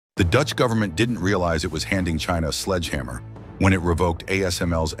The Dutch government didn't realize it was handing China a sledgehammer when it revoked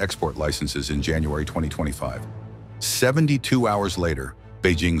ASML's export licenses in January 2025. 72 hours later,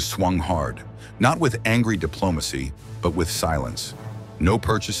 Beijing swung hard, not with angry diplomacy, but with silence. No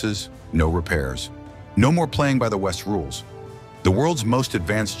purchases, no repairs. No more playing by the West's rules. The world's most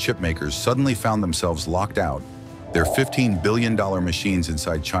advanced chipmakers suddenly found themselves locked out, their $15 billion machines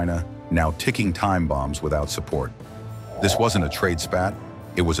inside China now ticking time bombs without support. This wasn't a trade spat,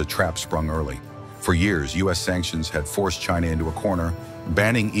 it was a trap sprung early. For years, US sanctions had forced China into a corner,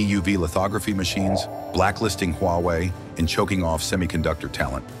 banning EUV lithography machines, blacklisting Huawei, and choking off semiconductor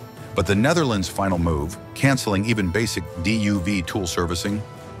talent. But the Netherlands' final move, canceling even basic DUV tool servicing,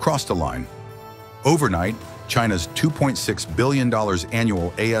 crossed a line. Overnight, China's $2.6 billion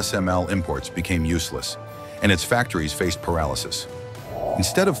annual ASML imports became useless, and its factories faced paralysis.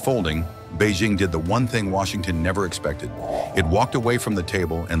 Instead of folding, Beijing did the one thing Washington never expected. It walked away from the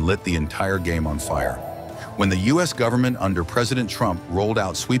table and lit the entire game on fire. When the US government under President Trump rolled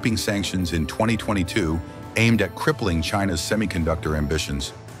out sweeping sanctions in 2022 aimed at crippling China's semiconductor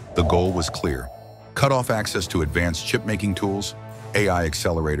ambitions, the goal was clear: cut off access to advanced chip-making tools, AI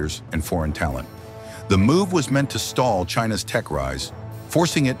accelerators, and foreign talent. The move was meant to stall China's tech rise,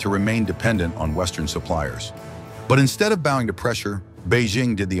 forcing it to remain dependent on Western suppliers. But instead of bowing to pressure,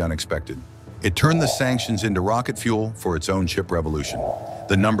 Beijing did the unexpected. It turned the sanctions into rocket fuel for its own chip revolution.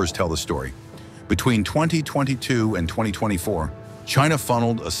 The numbers tell the story. Between 2022 and 2024, China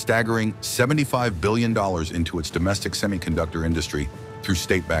funneled a staggering $75 billion into its domestic semiconductor industry through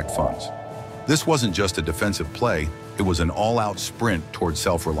state-backed funds. This wasn't just a defensive play, it was an all-out sprint toward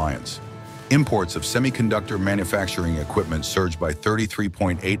self-reliance. Imports of semiconductor manufacturing equipment surged by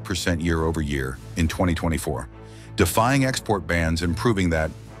 33.8% year-over-year in 2024, defying export bans and proving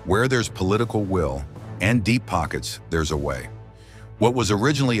that where there's political will and deep pockets, there's a way. What was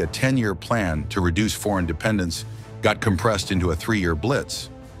originally a 10-year plan to reduce foreign dependence got compressed into a 3-year blitz,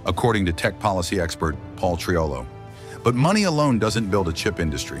 according to tech policy expert Paul Triolo. But money alone doesn't build a chip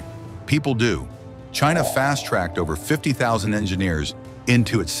industry. People do. China fast-tracked over 50,000 engineers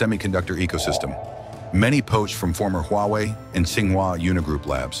into its semiconductor ecosystem, many poached from former Huawei and Tsinghua Unigroup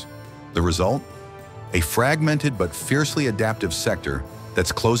labs. The result? A fragmented but fiercely adaptive sector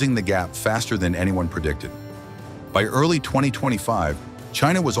that's closing the gap faster than anyone predicted. By early 2025,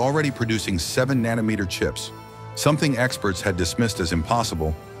 China was already producing 7-nanometer chips, something experts had dismissed as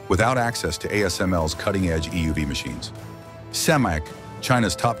impossible without access to ASML's cutting-edge EUV machines. SEMC,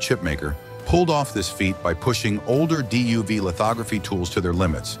 China's top chipmaker, pulled off this feat by pushing older DUV lithography tools to their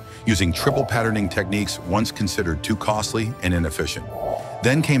limits, using triple patterning techniques once considered too costly and inefficient.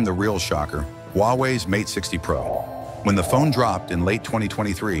 Then came the real shocker: Huawei's Mate 60 Pro. When the phone dropped in late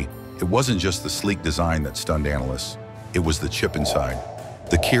 2023, it wasn't just the sleek design that stunned analysts. It was the chip inside.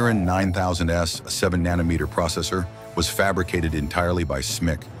 The Kirin 9000S, a 7-nanometer processor, was fabricated entirely by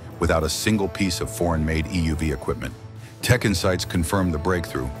SMIC without a single piece of foreign-made EUV equipment. Tech Insights confirmed the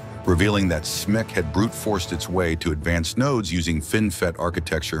breakthrough, revealing that SMIC had brute-forced its way to advanced nodes using FinFET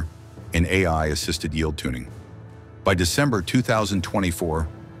architecture and AI-assisted yield tuning. By December 2024,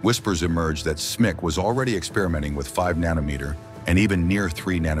 whispers emerged that SMIC was already experimenting with 5-nanometer and even near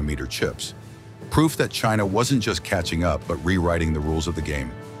 3-nanometer chips. Proof that China wasn't just catching up, but rewriting the rules of the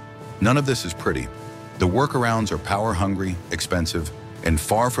game. None of this is pretty. The workarounds are power-hungry, expensive, and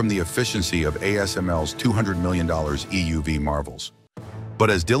far from the efficiency of ASML's $200 million EUV marvels. But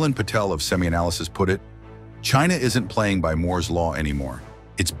as Dylan Patel of SemiAnalysis put it, China isn't playing by Moore's law anymore.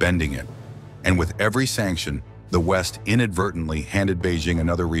 It's bending it. And with every sanction, the West inadvertently handed Beijing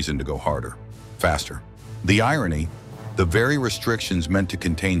another reason to go harder, faster. The irony: the very restrictions meant to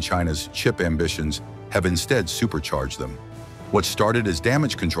contain China's chip ambitions have instead supercharged them. What started as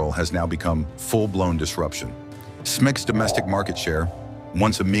damage control has now become full-blown disruption. SMIC's domestic market share,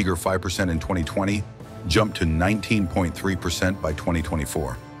 once a meager 5% in 2020, jumped to 19.3% by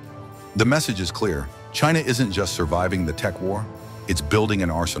 2024. The message is clear: China isn't just surviving the tech war, it's building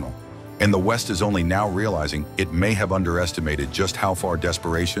an arsenal. And the West is only now realizing it may have underestimated just how far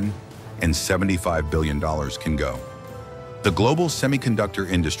desperation and $75 billion can go. The global semiconductor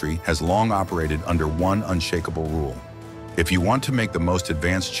industry has long operated under one unshakable rule: if you want to make the most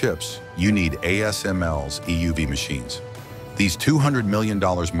advanced chips, you need ASML's EUV machines. These $200 million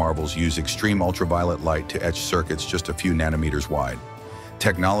marvels use extreme ultraviolet light to etch circuits just a few nanometers wide.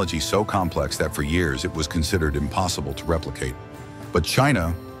 Technology so complex that for years it was considered impossible to replicate. But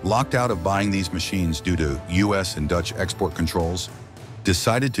China, locked out of buying these machines due to US and Dutch export controls,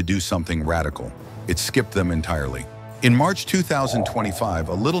 decided to do something radical. It skipped them entirely. In March 2025,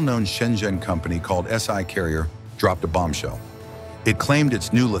 a little-known Shenzhen company called SI Carrier dropped a bombshell. It claimed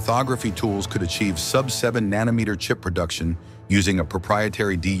its new lithography tools could achieve sub-7 nanometer chip production using a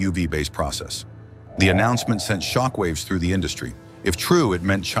proprietary DUV-based process. The announcement sent shockwaves through the industry. If true, it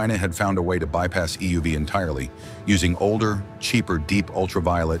meant China had found a way to bypass EUV entirely, using older, cheaper, deep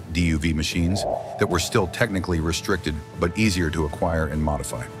ultraviolet DUV machines that were still technically restricted but easier to acquire and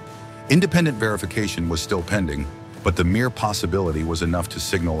modify. Independent verification was still pending, but the mere possibility was enough to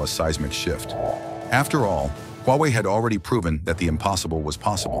signal a seismic shift. After all, Huawei had already proven that the impossible was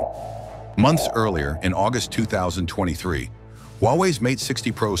possible. Months earlier, in August 2023, Huawei's Mate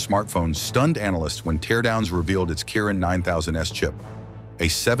 60 Pro smartphone stunned analysts when teardowns revealed its Kirin 9000S chip, a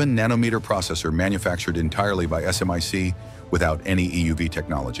 7-nanometer processor manufactured entirely by SMIC without any EUV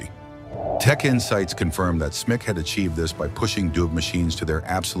technology. Tech Insights confirmed that SMIC had achieved this by pushing DUV machines to their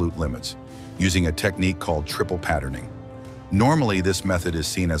absolute limits, using a technique called triple patterning. Normally, this method is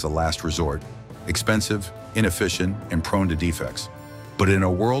seen as a last resort, expensive, inefficient, and prone to defects. But in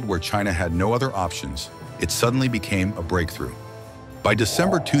a world where China had no other options, it suddenly became a breakthrough. By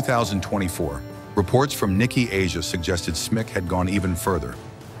December 2024, reports from Nikkei Asia suggested SMIC had gone even further,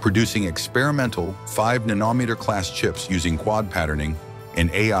 producing experimental 5-nanometer class chips using quad patterning and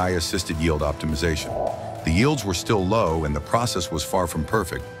AI-assisted yield optimization. The yields were still low and the process was far from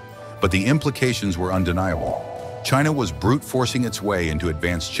perfect, but the implications were undeniable. China was brute-forcing its way into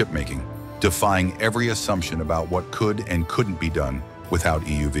advanced chip-making, defying every assumption about what could and couldn't be done without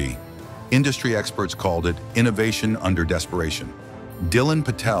EUV. Industry experts called it innovation under desperation. Dylan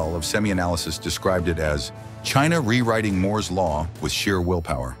Patel of SemiAnalysis described it as China rewriting Moore's law with sheer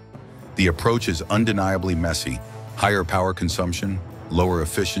willpower. The approach is undeniably messy: higher power consumption, lower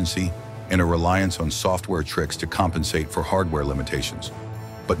efficiency, and a reliance on software tricks to compensate for hardware limitations.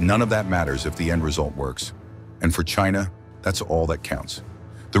 But none of that matters if the end result works. And for China, that's all that counts.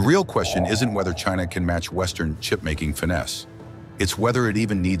 The real question isn't whether China can match Western chip-making finesse. It's whether it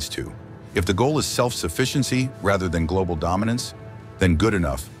even needs to. If the goal is self-sufficiency rather than global dominance, then good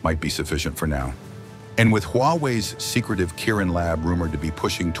enough might be sufficient for now. And with Huawei's secretive Kirin lab rumored to be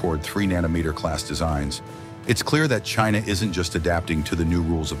pushing toward 3-nanometer class designs, it's clear that China isn't just adapting to the new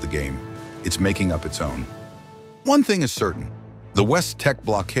rules of the game, it's making up its own. One thing is certain: the West's tech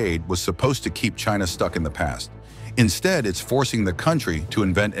blockade was supposed to keep China stuck in the past. Instead, it's forcing the country to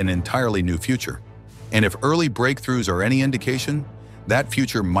invent an entirely new future. And if early breakthroughs are any indication, that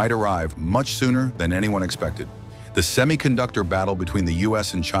future might arrive much sooner than anyone expected. The semiconductor battle between the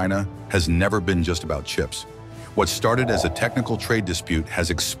US and China has never been just about chips. What started as a technical trade dispute has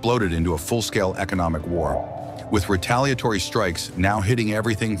exploded into a full-scale economic war, with retaliatory strikes now hitting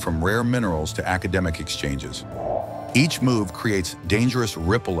everything from rare minerals to academic exchanges. Each move creates dangerous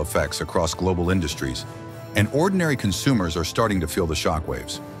ripple effects across global industries, and ordinary consumers are starting to feel the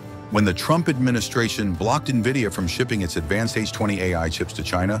shockwaves. When the Trump administration blocked NVIDIA from shipping its advanced H20 AI chips to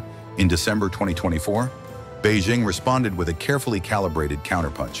China in December 2024, Beijing responded with a carefully calibrated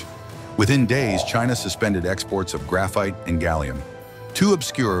counterpunch. Within days, China suspended exports of graphite and gallium, two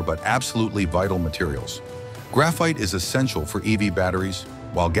obscure but absolutely vital materials. Graphite is essential for EV batteries,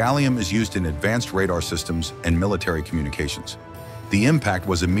 while gallium is used in advanced radar systems and military communications. The impact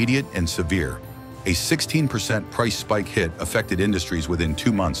was immediate and severe. A 16% price spike hit affected industries within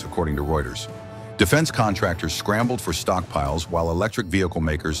 2 months, according to Reuters. Defense contractors scrambled for stockpiles while electric vehicle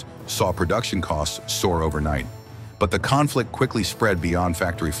makers saw production costs soar overnight. But the conflict quickly spread beyond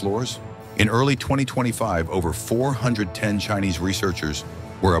factory floors. In early 2025, over 410 Chinese researchers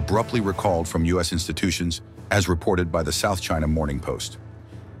were abruptly recalled from US institutions, as reported by the South China Morning Post.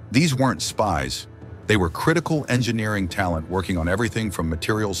 These weren't spies. They were critical engineering talent working on everything from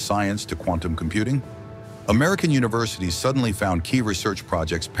materials science to quantum computing. American universities suddenly found key research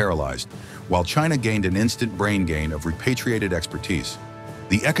projects paralyzed, while China gained an instant brain gain of repatriated expertise.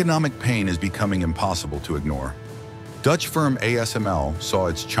 The economic pain is becoming impossible to ignore. Dutch firm ASML saw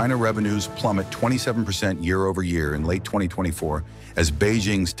its China revenues plummet 27% year-over-year in late 2024 as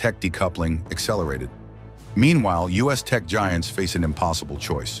Beijing's tech decoupling accelerated. Meanwhile, US tech giants face an impossible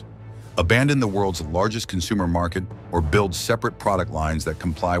choice: abandon the world's largest consumer market or build separate product lines that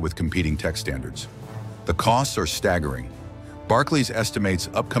comply with competing tech standards. The costs are staggering. Barclays estimates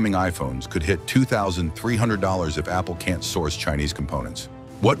upcoming iPhones could hit $2,300 if Apple can't source Chinese components.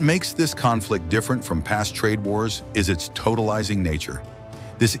 What makes this conflict different from past trade wars is its totalizing nature.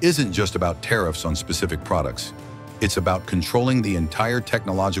 This isn't just about tariffs on specific products. It's about controlling the entire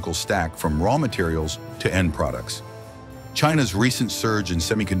technological stack from raw materials to end products. China's recent surge in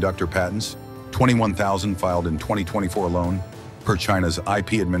semiconductor patents, 21,000 filed in 2024 alone, per China's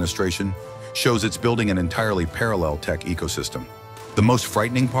IP administration, shows it's building an entirely parallel tech ecosystem. The most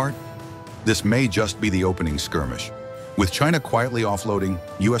frightening part? This may just be the opening skirmish. With China quietly offloading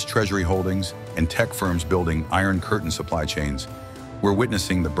U.S. Treasury holdings and tech firms building iron curtain supply chains, we're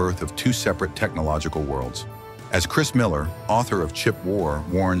witnessing the birth of two separate technological worlds. As Chris Miller, author of Chip War,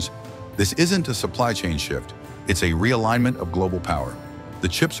 warns, this isn't a supply chain shift, it's a realignment of global power. The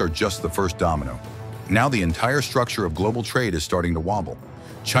chips are just the first domino. Now the entire structure of global trade is starting to wobble.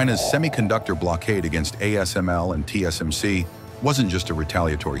 China's semiconductor blockade against ASML and TSMC wasn't just a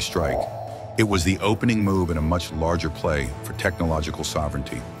retaliatory strike. It was the opening move in a much larger play for technological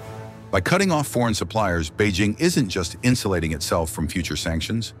sovereignty. By cutting off foreign suppliers, Beijing isn't just insulating itself from future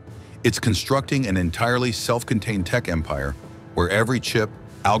sanctions, it's constructing an entirely self-contained tech empire where every chip,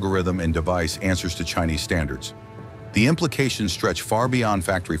 algorithm, and device answers to Chinese standards. The implications stretch far beyond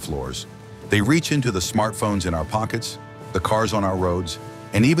factory floors. They reach into the smartphones in our pockets, the cars on our roads,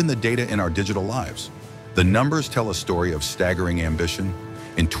 and even the data in our digital lives. The numbers tell a story of staggering ambition.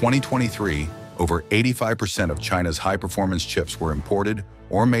 In 2023, over 85% of China's high-performance chips were imported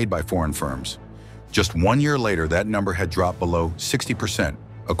or made by foreign firms. Just 1 year later, that number had dropped below 60%,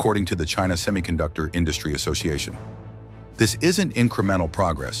 according to the China Semiconductor Industry Association. This isn't incremental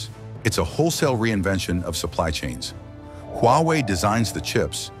progress. It's a wholesale reinvention of supply chains. Huawei designs the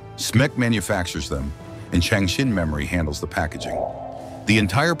chips, SMIC manufactures them, and Changshin Memory handles the packaging. The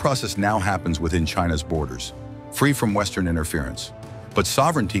entire process now happens within China's borders, free from Western interference. But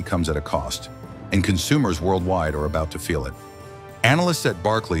sovereignty comes at a cost, and consumers worldwide are about to feel it. Analysts at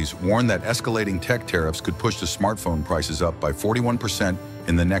Barclays warn that escalating tech tariffs could push the smartphone prices up by 41%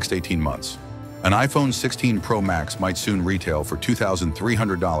 in the next 18 months. An iPhone 16 Pro Max might soon retail for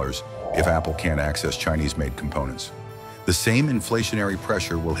 $2,300 if Apple can't access Chinese-made components. The same inflationary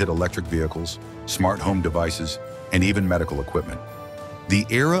pressure will hit electric vehicles, smart home devices, and even medical equipment. The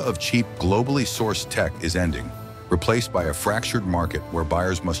era of cheap, globally sourced tech is ending, replaced by a fractured market where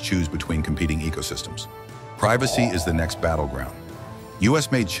buyers must choose between competing ecosystems. Privacy is the next battleground.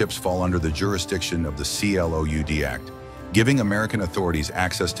 US-made chips fall under the jurisdiction of the CLOUD Act, giving American authorities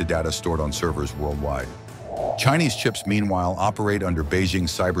access to data stored on servers worldwide. Chinese chips, meanwhile, operate under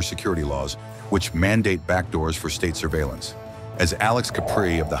Beijing's cybersecurity laws, which mandate backdoors for state surveillance. As Alex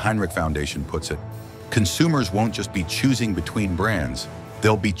Capri of the Heinrich Foundation puts it, consumers won't just be choosing between brands,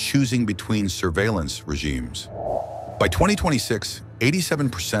 they'll be choosing between surveillance regimes. By 2026,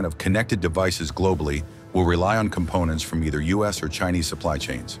 87% of connected devices globally will rely on components from either US or Chinese supply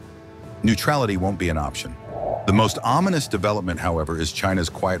chains. Neutrality won't be an option. The most ominous development, however, is China's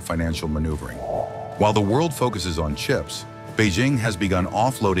quiet financial maneuvering. While the world focuses on chips, Beijing has begun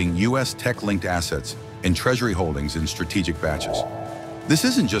offloading US tech-linked assets and treasury holdings in strategic batches. This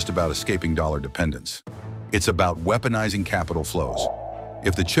isn't just about escaping dollar dependence. It's about weaponizing capital flows.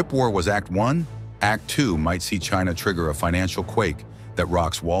 If the chip war was Act 1, Act 2 might see China trigger a financial quake that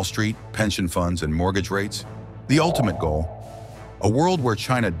rocks Wall Street, pension funds, and mortgage rates. The ultimate goal? A world where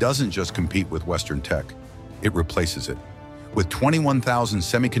China doesn't just compete with Western tech, it replaces it. With 21,000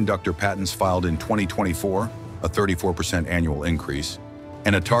 semiconductor patents filed in 2024, a 34% annual increase,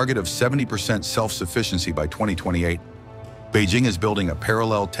 and a target of 70% self-sufficiency by 2028, Beijing is building a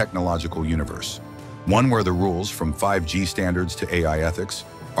parallel technological universe, one where the rules, from 5G standards to AI ethics,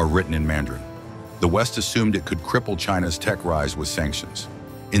 are written in Mandarin. The West assumed it could cripple China's tech rise with sanctions.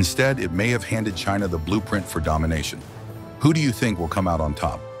 Instead, it may have handed China the blueprint for domination. Who do you think will come out on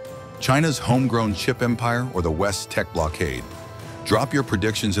top? China's homegrown chip empire or the West's tech blockade? Drop your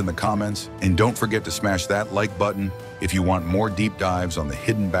predictions in the comments, and don't forget to smash that like button if you want more deep dives on the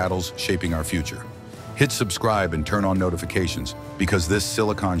hidden battles shaping our future. Hit subscribe and turn on notifications because this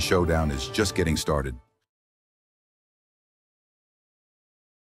Silicon Showdown is just getting started.